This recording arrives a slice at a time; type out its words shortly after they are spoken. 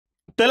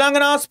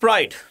Telangana's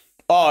pride,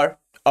 or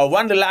a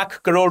 1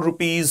 lakh crore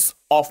rupees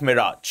of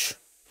mirage.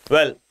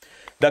 Well,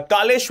 the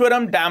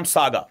Kaleshwaram Dam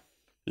saga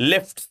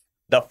lifts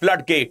the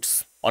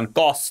floodgates on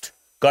cost,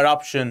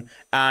 corruption,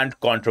 and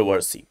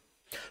controversy.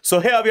 So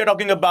here we are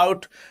talking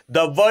about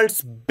the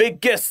world's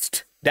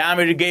biggest dam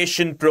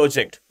irrigation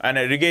project, an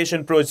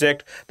irrigation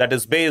project that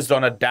is based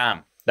on a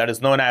dam that is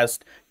known as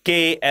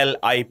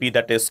KLIP,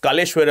 that is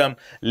Kaleshwaram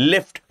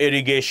Lift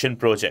Irrigation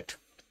Project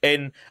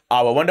in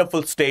our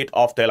wonderful state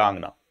of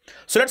Telangana.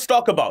 So let's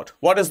talk about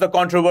what is the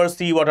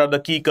controversy, what are the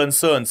key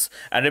concerns.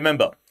 And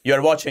remember, you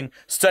are watching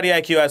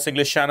StudyIQ as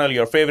English channel,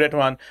 your favorite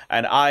one,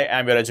 and I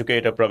am your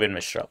educator, Praveen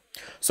Mishra.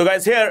 So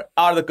guys, here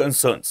are the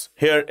concerns.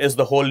 Here is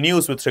the whole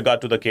news with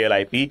regard to the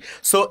KLIP.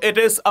 So it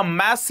is a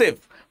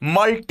massive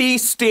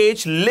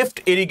multi-stage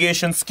lift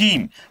irrigation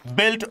scheme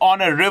built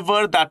on a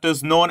river that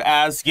is known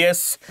as,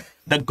 yes,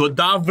 the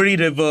Godavari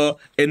River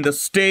in the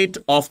state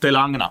of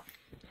Telangana.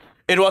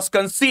 It was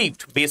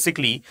conceived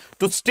basically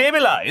to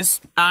stabilize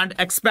and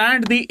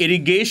expand the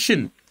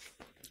irrigation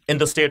in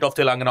the state of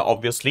Telangana,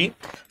 obviously,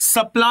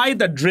 supply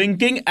the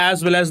drinking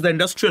as well as the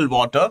industrial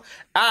water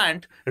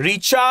and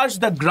recharge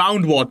the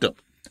groundwater.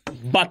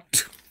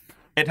 But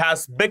it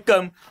has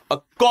become a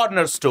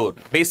cornerstone,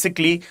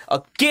 basically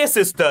a case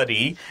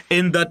study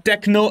in the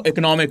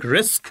techno-economic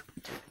risk,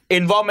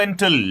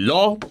 environmental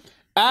law,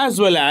 as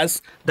well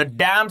as the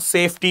dam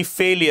safety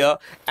failure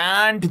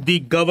and the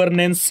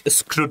governance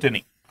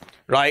scrutiny.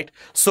 Right?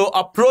 So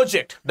a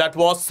project that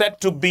was said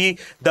to be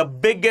the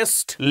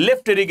biggest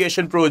lift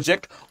irrigation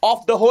project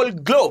of the whole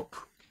globe.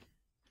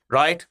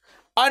 Right?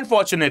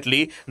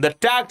 Unfortunately, the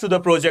tag to the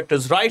project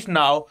is right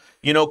now,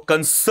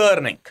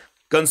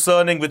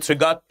 concerning with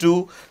regard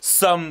to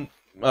some,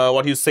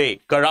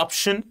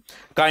 corruption,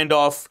 kind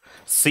of,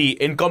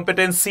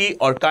 incompetency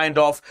or kind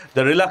of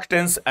the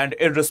reluctance and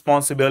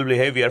irresponsible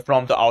behavior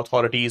from the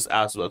authorities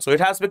as well. So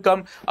it has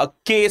become a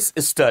case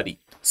study,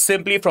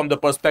 simply from the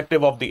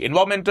perspective of the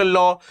environmental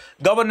law,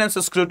 governance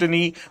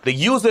scrutiny, the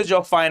usage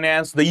of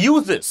finance, the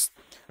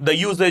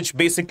usage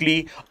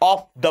basically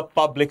of the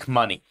public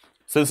money.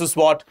 So this is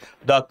what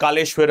the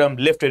Kaleshwaram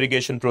Lift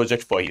Irrigation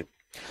Project for you.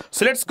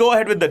 So let's go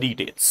ahead with the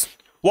details.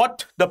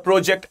 What the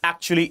project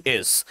actually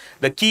is,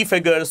 the key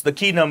figures, the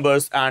key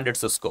numbers, and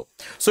its scope.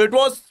 So it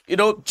was,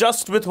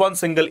 just with one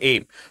single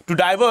aim, to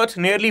divert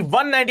nearly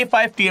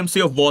 195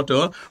 TMC of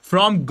water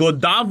from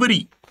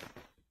Godavari,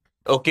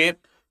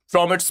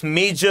 from its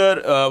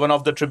major, one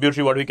of the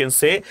tributary, what we can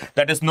say,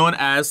 that is known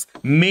as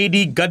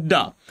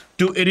Medigadda,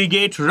 to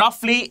irrigate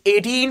roughly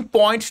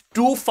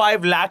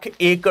 18.25 lakh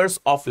acres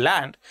of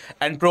land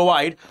and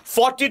provide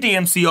 40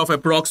 TMC of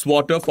approx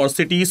water for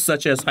cities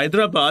such as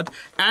Hyderabad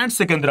and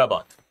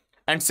Secunderabad,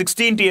 and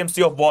 16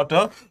 TMC of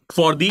water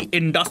for the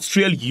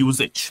industrial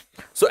usage.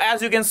 So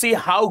as you can see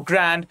how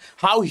grand,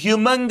 how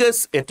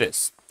humongous it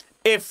is,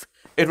 if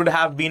it would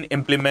have been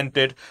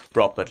implemented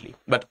properly.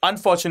 But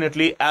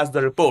unfortunately, as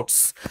the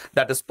reports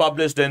that is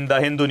published in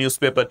the Hindu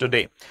newspaper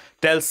today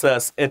tells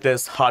us, it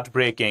is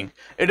heartbreaking,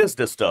 it is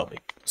disturbing.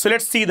 So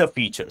let's see the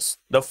features.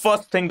 The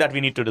first thing that we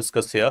need to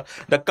discuss here,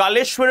 the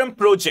Kaleshwaram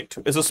project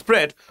is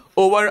spread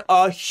over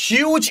a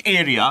huge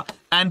area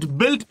and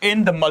built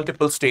in the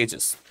multiple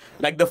stages.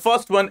 Like the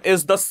first one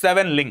is the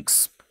 7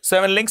 links.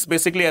 7 links,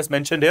 basically, as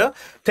mentioned here,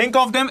 think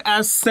of them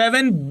as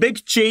 7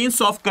 big chains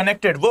of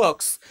connected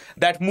works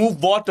that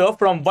move water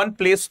from one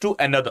place to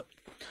another.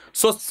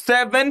 So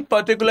 7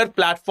 particular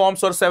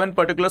platforms or 7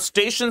 particular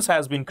stations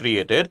has been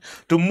created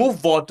to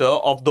move water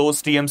of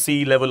those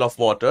TMC level of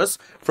waters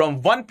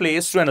from one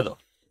place to another.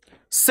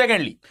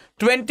 Secondly,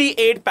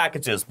 28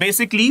 packages.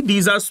 Basically,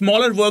 these are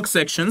smaller work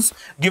sections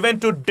given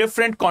to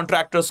different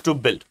contractors to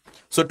build.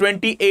 So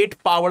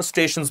 28 power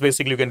stations,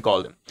 basically, you can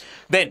call them.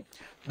 Then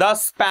the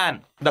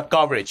span, the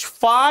coverage,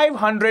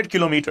 500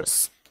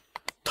 kilometers,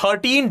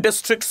 13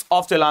 districts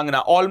of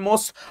Telangana,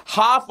 almost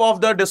half of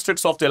the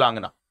districts of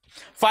Telangana.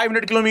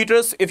 500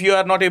 kilometers, if you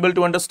are not able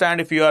to understand,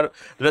 if you are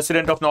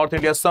resident of North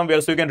India somewhere,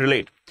 so you can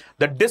relate.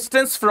 The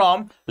distance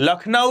from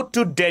Lucknow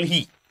to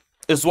Delhi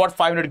is what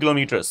 500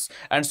 kilometers.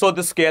 And so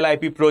this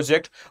KLIP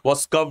project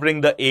was covering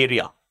the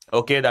area.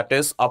 That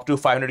is up to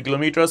 500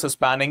 kilometers,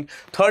 spanning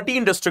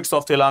 13 districts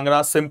of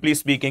Telangana, simply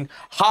speaking,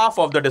 half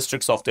of the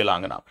districts of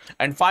Telangana.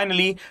 And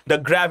finally, the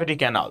gravity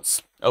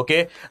canals.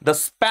 The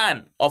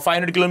span of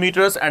 500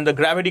 kilometers and the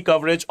gravity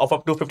coverage of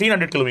up to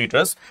 1500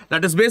 kilometers.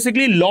 That is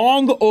basically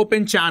long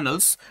open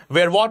channels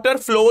where water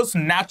flows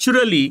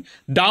naturally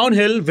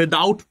downhill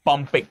without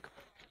pumping.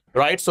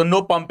 Right, so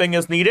no pumping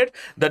is needed.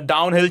 The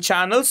downhill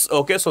channels,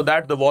 so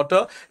that the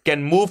water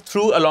can move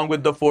through along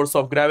with the force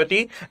of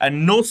gravity,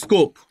 and no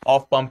scope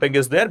of pumping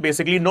is there.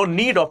 Basically, no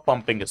need of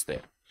pumping is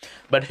there.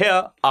 But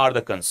here are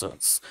the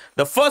concerns.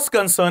 The first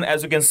concern,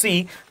 as you can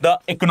see,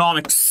 the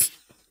economics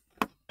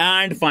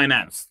and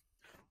finance.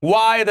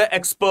 Why the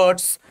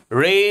experts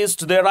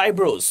raised their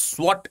eyebrows?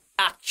 What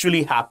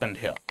actually happened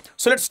here?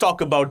 So let's talk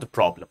about the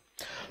problem.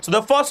 So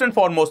the first and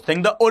foremost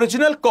thing, the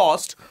original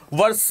cost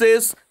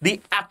versus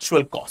the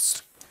actual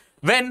cost.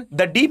 When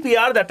the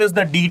DPR, that is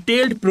the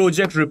Detailed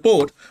Project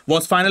Report,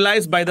 was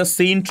finalized by the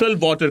Central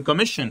Water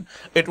Commission,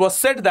 it was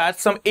said that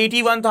some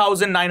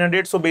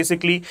 81,900, so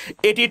basically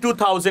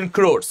 82,000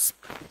 crores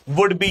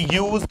would be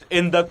used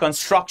in the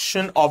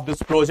construction of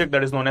this project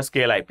that is known as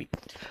KLIP.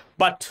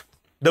 But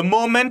the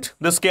moment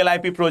this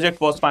KLIP project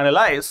was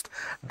finalized,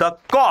 the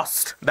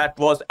cost that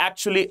was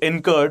actually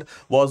incurred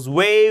was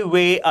way,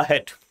 way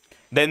ahead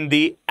than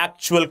the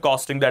actual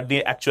costing, that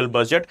the actual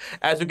budget.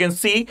 As you can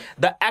see,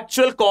 the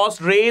actual cost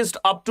raised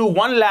up to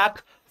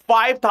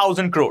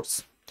 1,05,000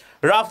 crores.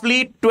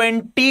 Roughly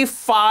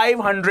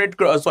 2,500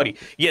 crores,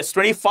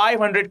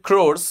 2,500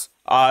 crores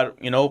are,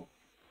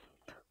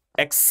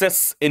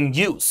 excess in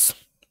use.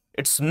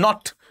 It's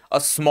not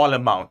a small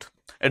amount.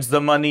 It's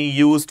the money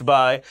used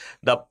by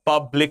the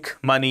public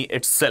money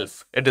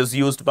itself. It is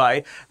used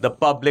by the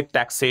public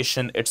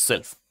taxation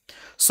itself.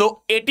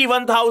 So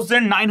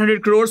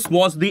 81,900 crores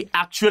was the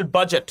actual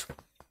budget.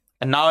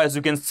 And now, as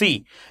you can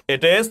see,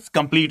 it is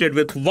completed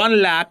with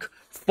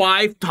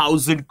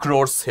 1,05,000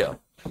 crores here.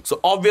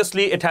 So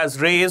obviously, it has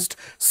raised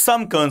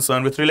some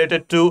concern with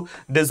related to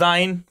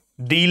design,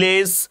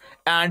 delays,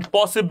 and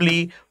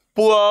possibly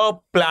poor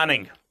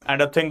planning.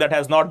 And a thing that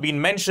has not been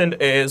mentioned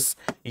is,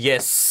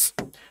 yes,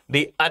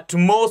 the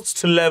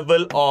utmost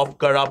level of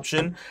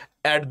corruption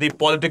at the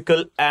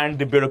political and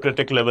the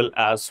bureaucratic level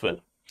as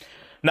well.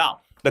 Now,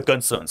 the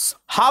concerns.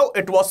 How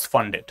it was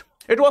funded.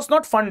 It was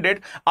not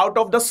funded out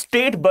of the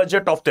state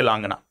budget of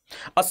Telangana.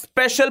 A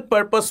special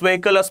purpose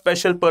vehicle, a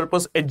special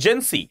purpose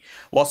agency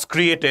was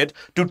created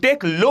to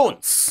take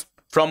loans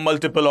from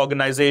multiple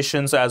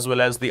organizations as well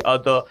as the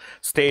other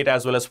state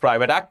as well as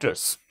private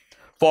actors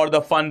for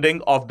the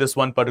funding of this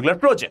one particular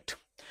project.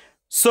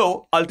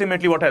 So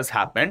ultimately what has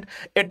happened,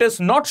 it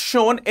is not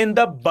shown in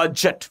the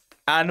budget,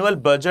 annual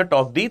budget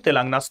of the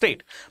Telangana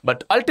state.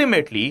 But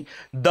ultimately,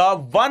 the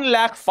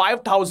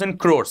 1,05,000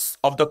 crores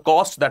of the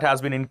cost that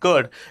has been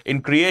incurred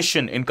in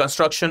creation, in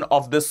construction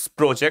of this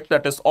project,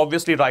 that is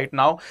obviously right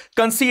now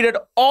considered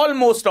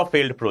almost a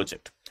failed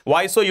project.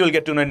 Why so? You'll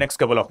get to know in the next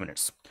couple of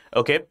minutes.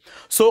 Okay.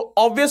 So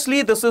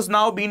obviously, this is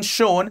now being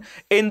shown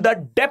in the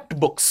debt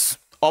books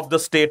of the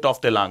state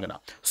of Telangana.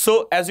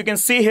 So as you can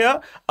see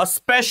here, a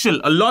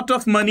lot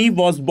of money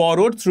was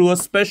borrowed through a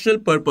special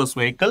purpose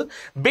vehicle,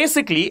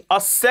 basically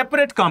a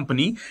separate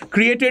company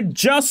created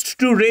just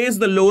to raise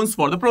the loans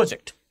for the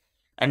project.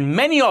 And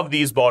many of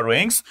these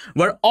borrowings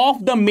were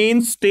off the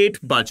main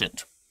state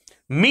budget,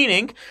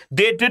 meaning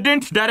they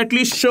didn't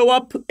directly show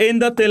up in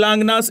the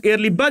Telangana's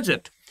yearly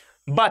budget,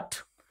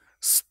 but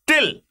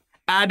still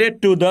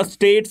added to the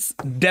state's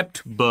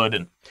debt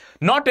burden.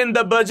 Not in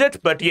the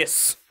budget, but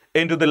yes,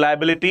 into the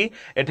liability.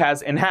 It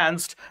has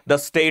enhanced the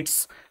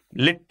state's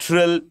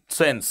literal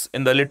sense.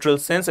 In the literal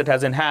sense, it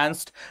has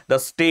enhanced the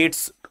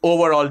state's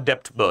overall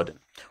debt burden.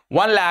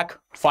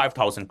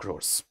 1,05,000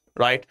 crores,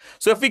 right?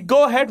 So if we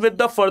go ahead with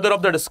the further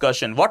of the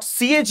discussion, what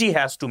CAG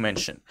has to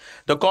mention,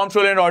 the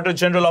Comptroller and Auditor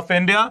General of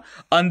India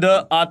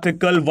under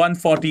Article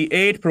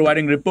 148,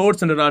 providing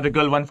reports under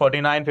Article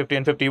 149, 50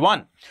 and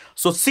 51.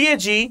 So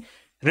CAG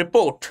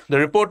report, the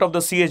report of the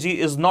CAG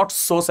is not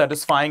so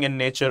satisfying in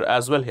nature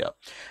as well here.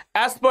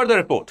 As per the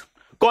report,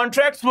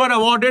 contracts were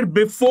awarded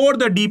before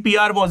the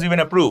DPR was even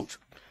approved.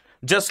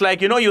 Just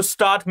like, you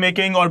start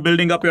making or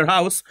building up your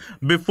house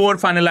before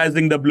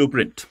finalizing the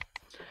blueprint.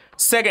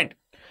 Second,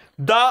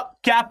 the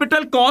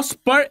capital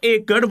cost per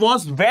acre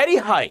was very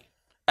high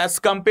as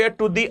compared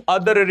to the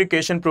other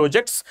irrigation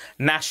projects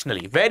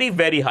nationally. Very,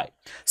 very high.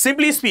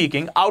 Simply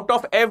speaking, out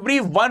of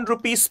every 1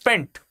 rupee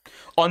spent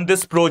on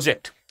this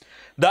project,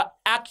 the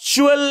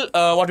actual,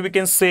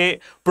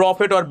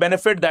 profit or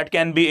benefit that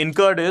can be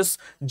incurred is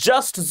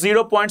just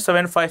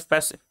 0.75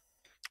 paise,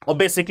 or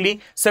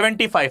basically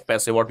 75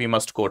 paise, what we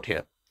must quote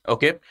here.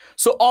 Okay.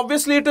 So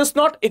obviously it is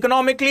not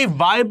economically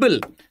viable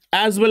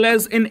as well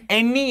as in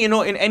any, in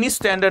any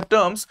standard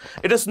terms,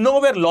 it is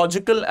nowhere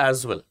logical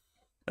as well.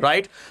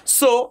 Right.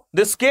 So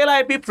this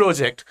KLIP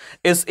project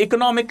is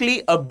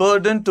economically a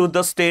burden to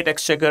the state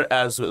exchequer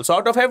as well. So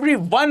out of every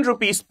 1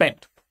 rupee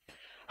spent,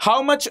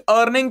 how much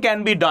earning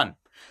can be done?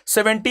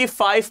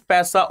 75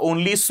 paisa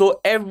only. So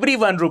every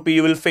 1 rupee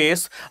you will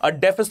face a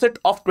deficit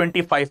of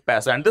 25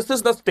 paisa. And this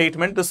is the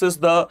statement, this is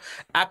the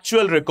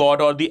actual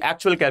record or the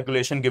actual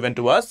calculation given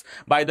to us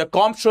by the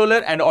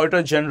Comptroller and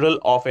Auditor General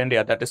of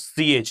India, that is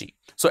CAG.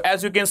 So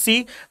as you can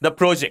see, the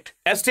project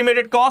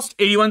estimated cost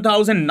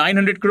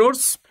 81,900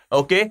 crores.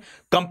 Okay,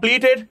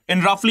 completed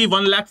in roughly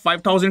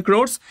 1,05,000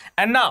 crores.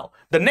 And now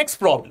the next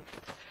problem,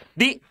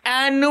 the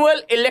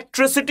annual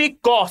electricity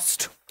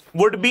cost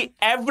would be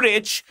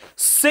average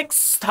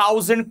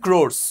 6,000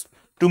 crores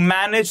to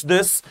manage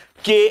this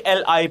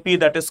KLIP,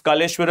 that is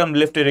Kaleshwaram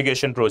Lift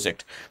Irrigation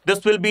Project.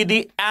 This will be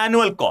the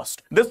annual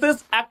cost. This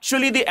is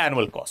actually the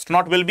annual cost,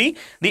 not will be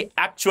the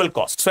actual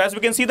cost. So as we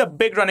can see, the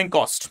big running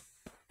cost,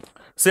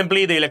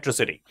 simply the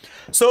electricity.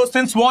 So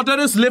since water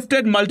is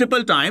lifted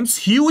multiple times,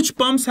 huge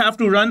pumps have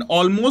to run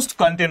almost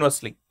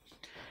continuously.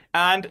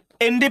 And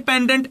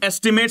independent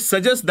estimates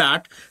suggest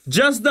that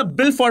just the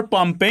bill for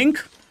pumping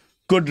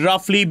could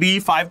roughly be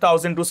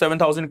 5,000 to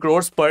 7,000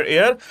 crores per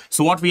year.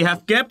 So what we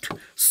have kept,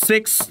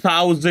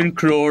 6,000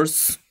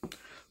 crores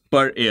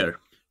per year,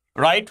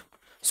 right?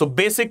 So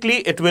basically,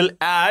 it will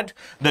add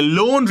the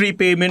loan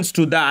repayments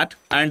to that,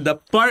 and the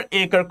per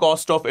acre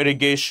cost of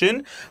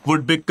irrigation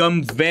would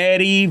become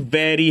very,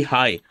 very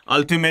high,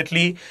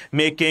 ultimately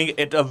making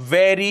it a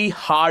very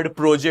hard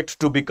project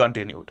to be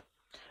continued.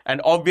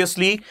 And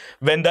obviously,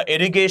 when the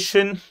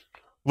irrigation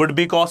would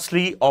be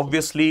costly,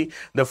 obviously,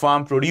 the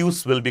farm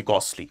produce will be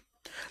costly.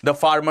 The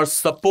farmer's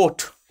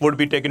support would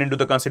be taken into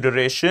the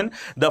consideration.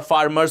 The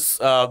farmers,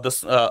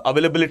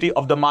 availability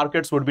of the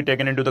markets would be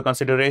taken into the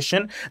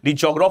consideration. The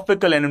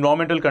geographical and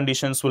environmental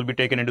conditions will be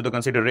taken into the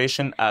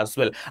consideration as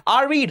well.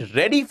 Are we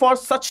ready for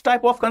such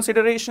type of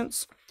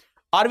considerations?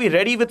 Are we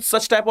ready with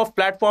such type of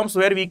platforms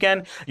where we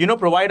can,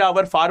 provide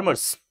our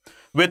farmers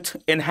with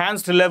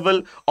enhanced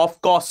level of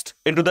cost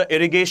into the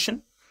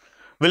irrigation?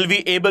 Will we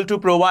able to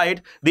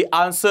provide the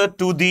answer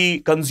to the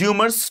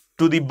consumers,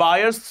 to the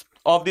buyers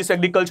of this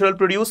agricultural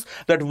produce,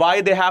 that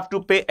why they have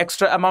to pay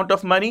extra amount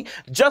of money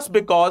just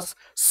because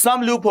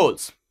some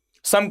loopholes,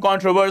 some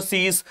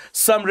controversies,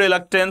 some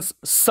reluctance,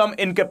 some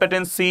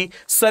incompetency,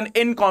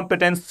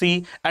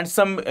 and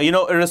some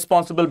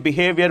irresponsible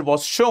behavior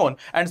was shown,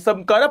 and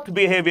some corrupt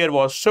behavior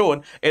was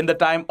shown in the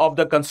time of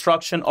the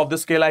construction of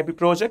this KLIP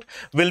project?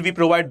 Will we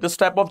provide this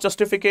type of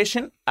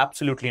justification?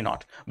 Absolutely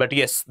not. But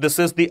yes, this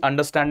is the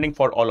understanding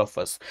for all of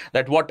us,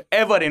 that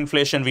whatever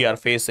inflation we are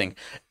facing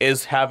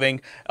is having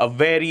a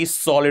very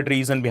solid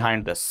reason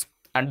behind this.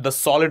 And the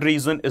solid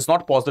reason is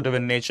not positive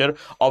in nature.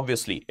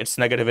 Obviously, it's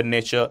negative in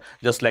nature,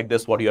 just like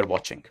this, what you're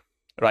watching,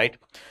 right?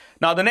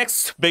 Now, the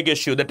next big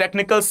issue, the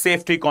technical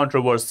safety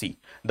controversy,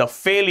 the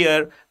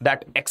failure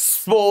that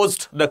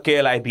exposed the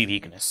KLIP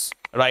weakness,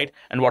 right?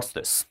 And what's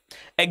this?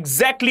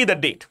 Exactly the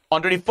date,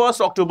 on 21st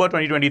October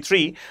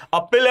 2023,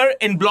 a pillar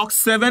in Block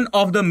 7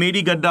 of the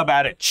Medi-Gadda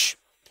barrage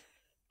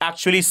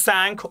actually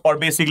sank, or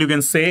basically you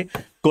can say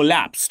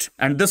collapsed.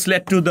 And this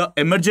led to the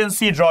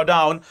emergency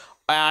drawdown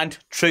and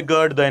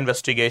triggered the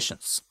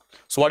investigations.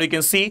 So what you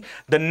can see,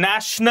 the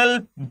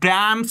National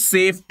Dam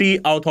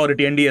Safety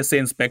Authority, NDSA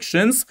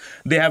inspections,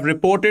 they have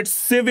reported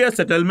severe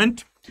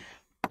settlement,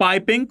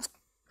 piping,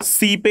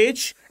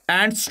 seepage,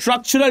 and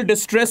structural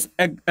distress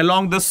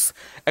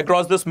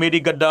across this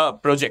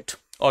Medi-Gadda project,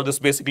 or this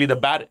basically the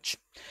barrage.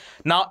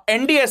 Now,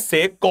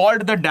 NDSA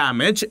called the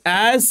damage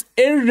as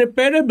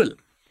irreparable,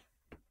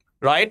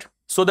 right?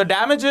 So the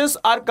damages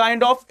are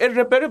kind of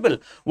irreparable.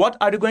 What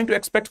are you going to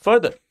expect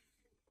further?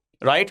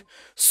 Right?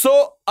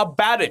 So a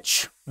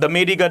barrage, the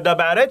Medi-Gadda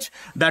barrage,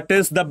 that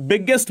is the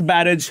biggest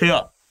barrage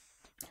here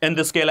in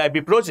this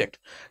KLIP project.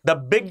 The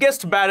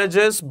biggest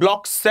barrages,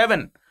 Block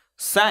 7,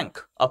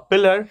 sank. A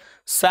pillar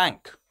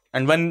sank.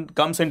 And when it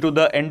comes into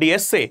the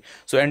NDSA,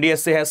 so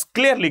NDSA has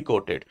clearly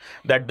quoted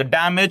that the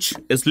damage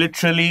is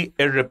literally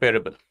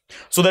irreparable.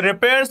 So the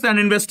repairs and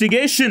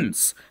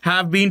investigations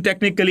have been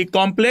technically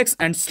complex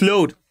and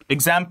slowed.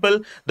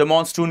 Example, the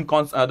monsoon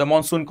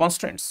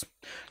constraints.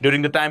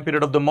 During the time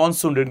period of the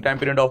monsoon, during the time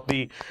period of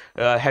the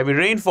heavy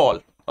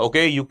rainfall,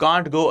 okay, you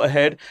can't go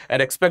ahead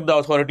and expect the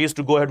authorities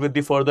to go ahead with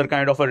the further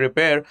kind of a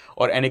repair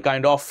or any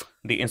kind of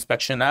the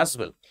inspection as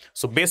well.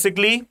 So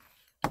basically,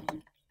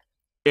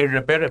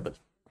 irreparable.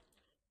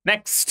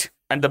 Next,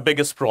 and the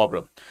biggest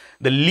problem,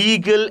 the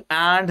legal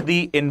and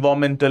the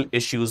environmental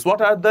issues.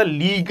 What are the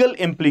legal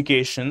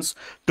implications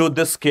to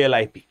this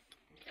KLIP?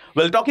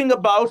 Well, talking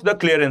about the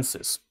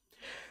clearances,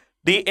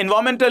 the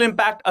environmental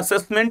impact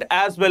assessment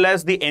as well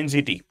as the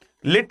NGT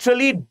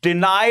literally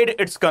denied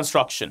its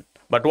construction.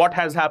 But what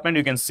has happened,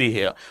 you can see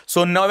here.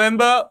 So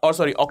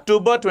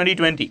October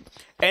 2020,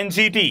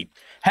 NGT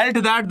held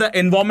that the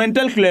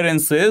environmental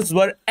clearances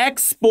were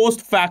ex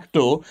post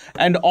facto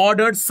and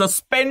ordered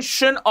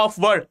suspension of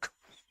work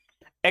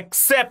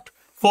except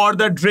for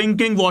the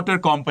drinking water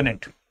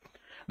component.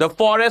 The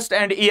Forest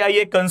and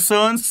EIA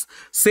concerns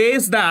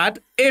says that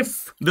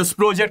if this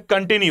project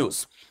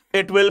continues,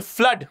 it will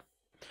flood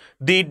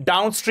the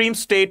downstream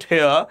state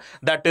here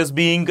that is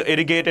being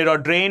irrigated or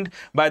drained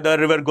by the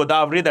river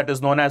Godavari, that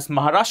is known as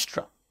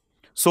Maharashtra.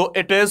 So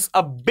it is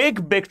a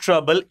big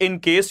trouble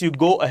in case you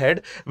go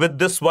ahead with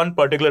this one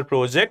particular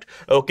project.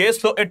 Okay,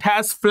 so it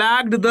has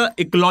flagged the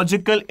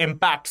ecological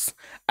impacts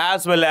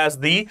as well as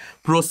the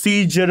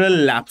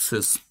procedural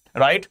lapses,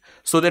 right?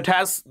 So that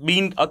has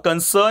been a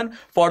concern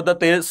for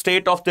the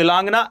state of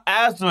Telangana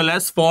as well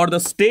as for the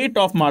state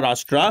of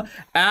Maharashtra,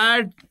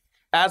 and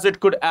as it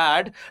could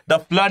add the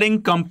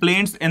flooding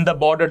complaints in the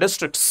border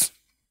districts.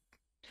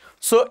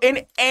 So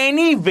in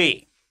any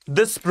way,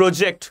 this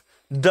project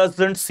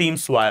doesn't seem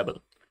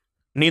viable,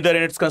 neither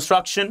in its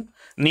construction,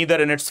 neither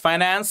in its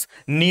finance,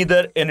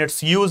 neither in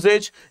its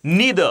usage,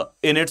 neither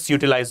in its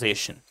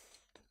utilization.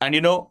 And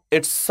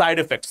its side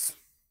effects,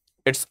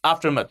 its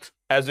aftermath,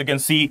 as you can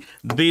see,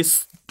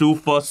 these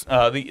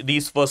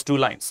first two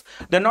lines,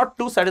 they're not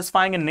too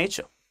satisfying in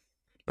nature.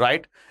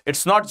 Right?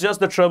 It's not just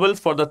the trouble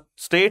for the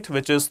state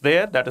which is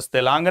there, that is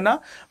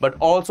Telangana, but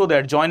also the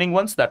adjoining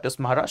ones, that is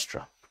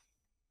Maharashtra.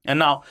 And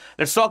now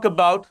let's talk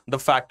about the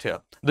fact here,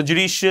 the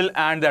judicial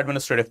and the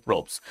administrative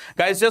probes.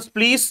 Guys, just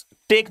please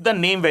take the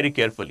name very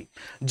carefully.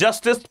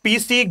 Justice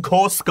PC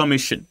Ghosh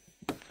Commission.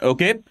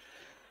 Okay.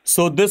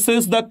 So this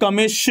is the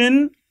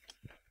commission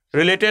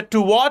related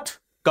to what?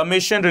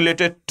 Commission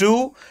related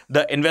to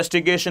the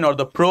investigation or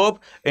the probe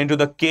into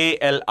the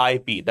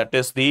KLIP, that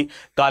is the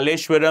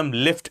Kaleshwaram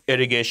Lift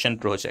Irrigation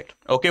Project.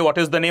 Okay, what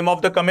is the name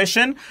of the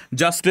commission?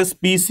 Justice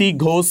PC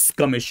Ghosh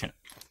Commission.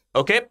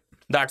 Okay,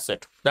 that's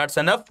it. That's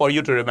enough for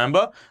you to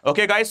remember.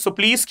 Okay, guys, so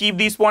please keep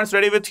these points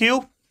ready with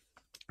you.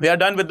 We are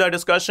done with the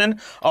discussion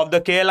of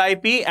the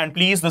KLIP, and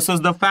please, this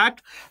is the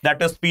fact,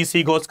 that is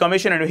PC Ghosh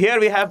Commission, and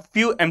here we have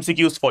few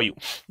MCQs for you.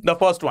 The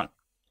first one,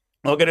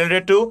 okay,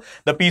 related to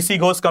the PC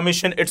Ghosh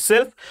Commission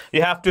itself,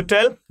 you have to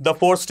tell the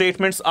 4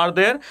 statements are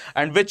there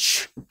and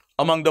which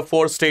among the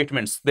 4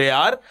 statements they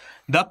are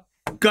the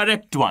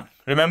correct one.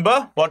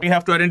 Remember what you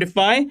have to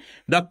identify?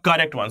 The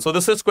correct one. So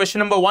this is question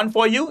number 1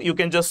 for you. You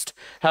can just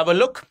have a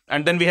look,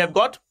 and then we have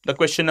got the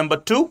question number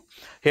 2.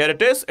 Here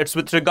it is. It's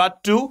with regard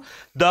to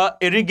the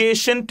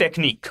irrigation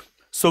technique.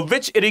 So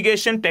which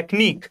irrigation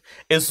technique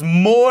is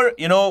more,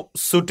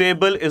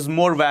 suitable, is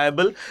more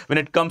viable when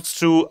it comes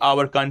to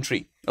our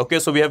country? Okay,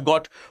 so we have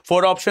got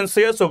 4 options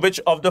here. So which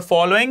of the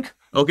following,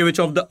 okay, which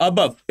of the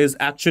above is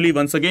actually,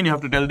 once again, you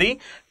have to tell the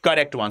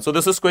correct one. So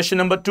this is question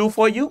number 2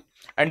 for you.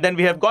 And then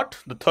we have got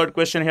the third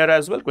question here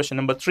as well, question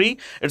number 3.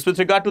 It's with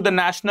regard to the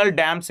National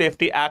Dam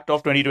Safety Act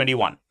of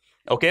 2021.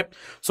 Okay,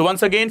 so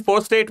once again,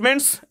 4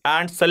 statements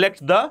and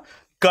select the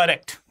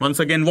correct. Once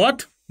again,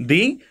 what?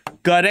 The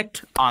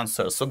correct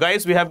answer. So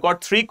guys, we have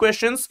got 3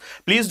 questions.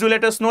 Please do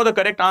let us know the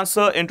correct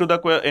answer into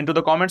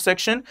the comment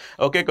section.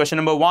 Okay, question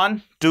number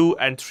 1, 2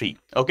 and 3.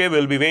 Okay,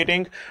 we'll be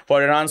waiting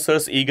for your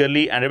answers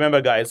eagerly. And remember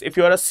guys, if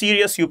you are a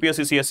serious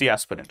UPSC CSE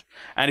aspirant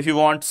and if you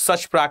want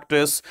such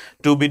practice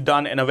to be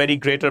done in a very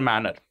greater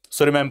manner,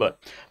 so remember,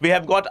 we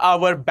have got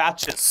our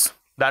batches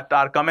that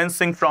are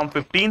commencing from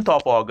 15th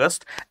of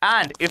August,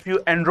 and if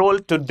you enroll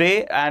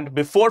today and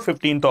before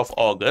 15th of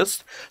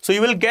August, so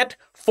you will get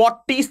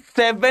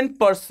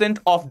 47%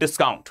 of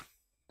discount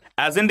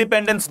as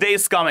Independence Day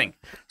is coming.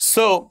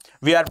 So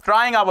we are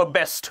trying our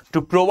best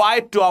to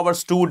provide to our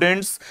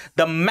students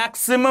the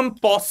maximum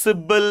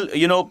possible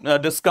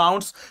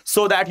discounts,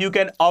 so that you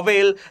can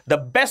avail the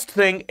best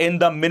thing in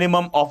the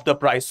minimum of the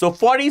price. So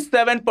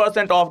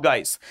 47% off,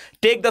 guys.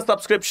 Take the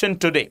subscription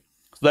today.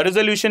 The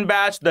resolution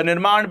batch, the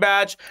Nirman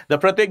batch, the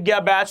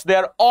Pratigya batch, they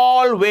are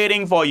all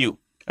waiting for you,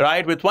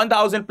 right? With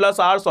 1000 plus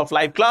hours of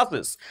live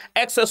classes,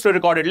 access to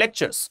recorded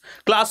lectures,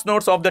 class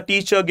notes of the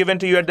teacher given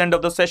to you at the end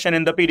of the session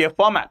in the PDF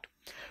format.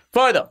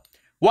 Further,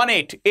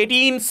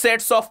 18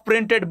 sets of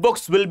printed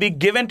books will be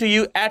given to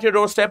you at your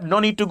doorstep.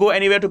 No need to go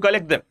anywhere to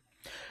collect them.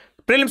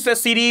 Prelims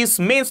test series,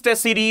 mains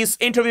test series,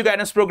 interview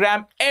guidance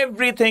program,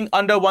 everything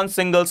under one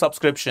single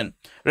subscription.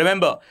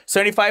 Remember,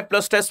 75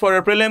 plus tests for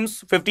your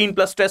prelims, 15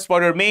 plus tests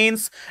for your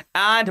mains,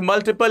 and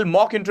multiple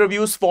mock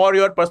interviews for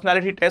your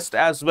personality test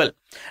as well.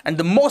 And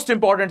the most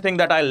important thing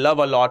that I love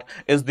a lot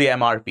is the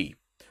MRP.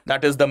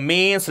 That is the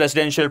mains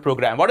residential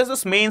program. What is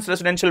this mains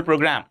residential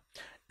program?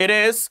 It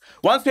is,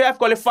 once you have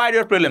qualified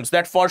your prelims,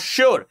 that for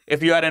sure,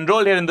 if you are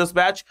enrolled here in this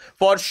batch,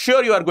 for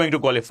sure you are going to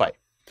qualify.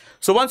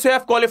 So once you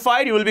have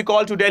qualified, you will be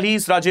called to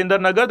Delhi's Rajendra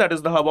Nagar, that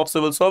is the hub of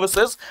civil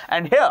services.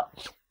 And here,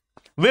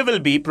 we will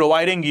be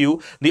providing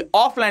you the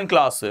offline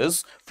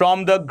classes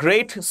from the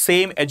great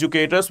same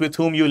educators with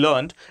whom you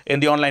learned in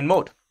the online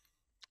mode.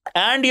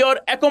 And your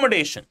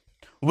accommodation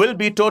will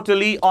be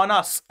totally on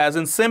us, as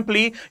in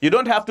simply, you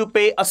don't have to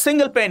pay a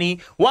single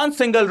penny, 1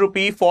 single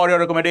rupee for your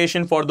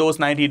accommodation for those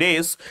 90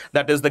 days.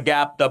 That is the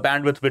gap, the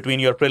bandwidth between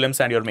your prelims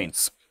and your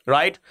mains.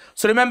 Right?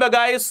 So remember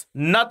guys,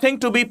 nothing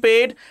to be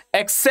paid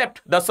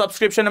except the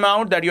subscription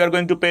amount that you are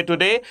going to pay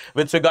today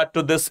with regard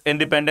to this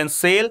Independence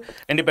Day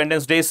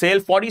sale.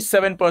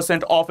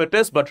 47% off it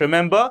is, but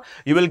remember,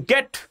 you will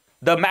get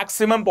the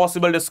maximum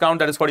possible discount,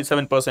 that is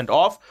 47%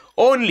 off,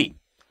 only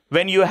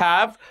when you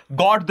have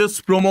got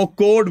this promo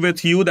code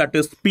with you, that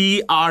is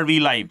PRV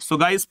Live. So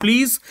guys,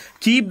 please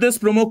keep this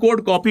promo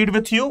code copied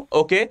with you,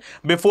 okay,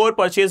 before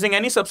purchasing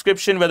any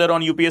subscription, whether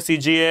on UPSC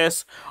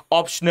GS,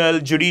 optional,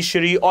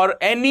 judiciary, or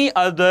any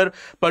other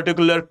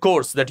particular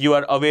course that you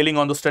are availing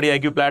on the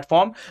StudyIQ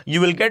platform.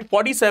 You will get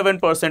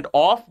 47%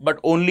 off, but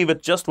only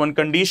with just one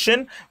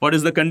condition. What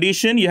is the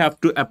condition? You have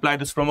to apply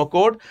this promo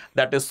code,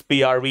 that is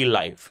PRV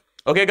Live.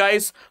 Okay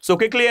guys, so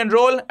quickly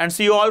enroll and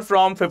see you all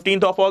from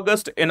 15th of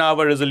August in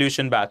our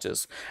resolution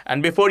batches.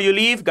 And before you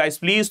leave, guys,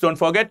 please don't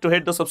forget to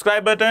hit the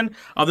subscribe button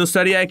of the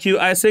StudyIQ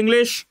ICE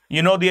English.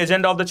 You know the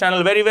agenda of the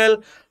channel very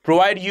well.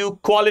 Provide you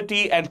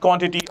quality and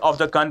quantity of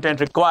the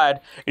content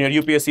required in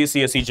your UPSC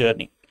CSE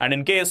journey. And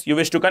in case you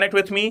wish to connect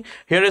with me,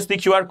 here is the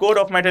QR code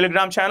of my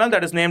Telegram channel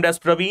that is named as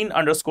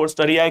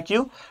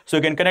Praveen_StudyIQ. So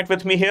you can connect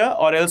with me here,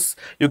 or else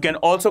you can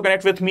also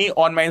connect with me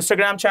on my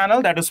Instagram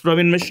channel, that is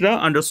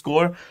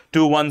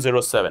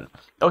Praveen_Mishra_2107.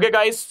 Okay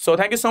guys, so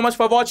thank you so much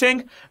for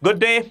watching. Good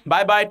day,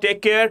 bye bye,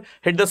 take care,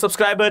 hit the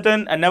subscribe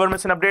button and never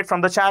miss an update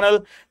from the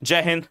channel.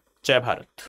 Jai Hind, Jai Bharat.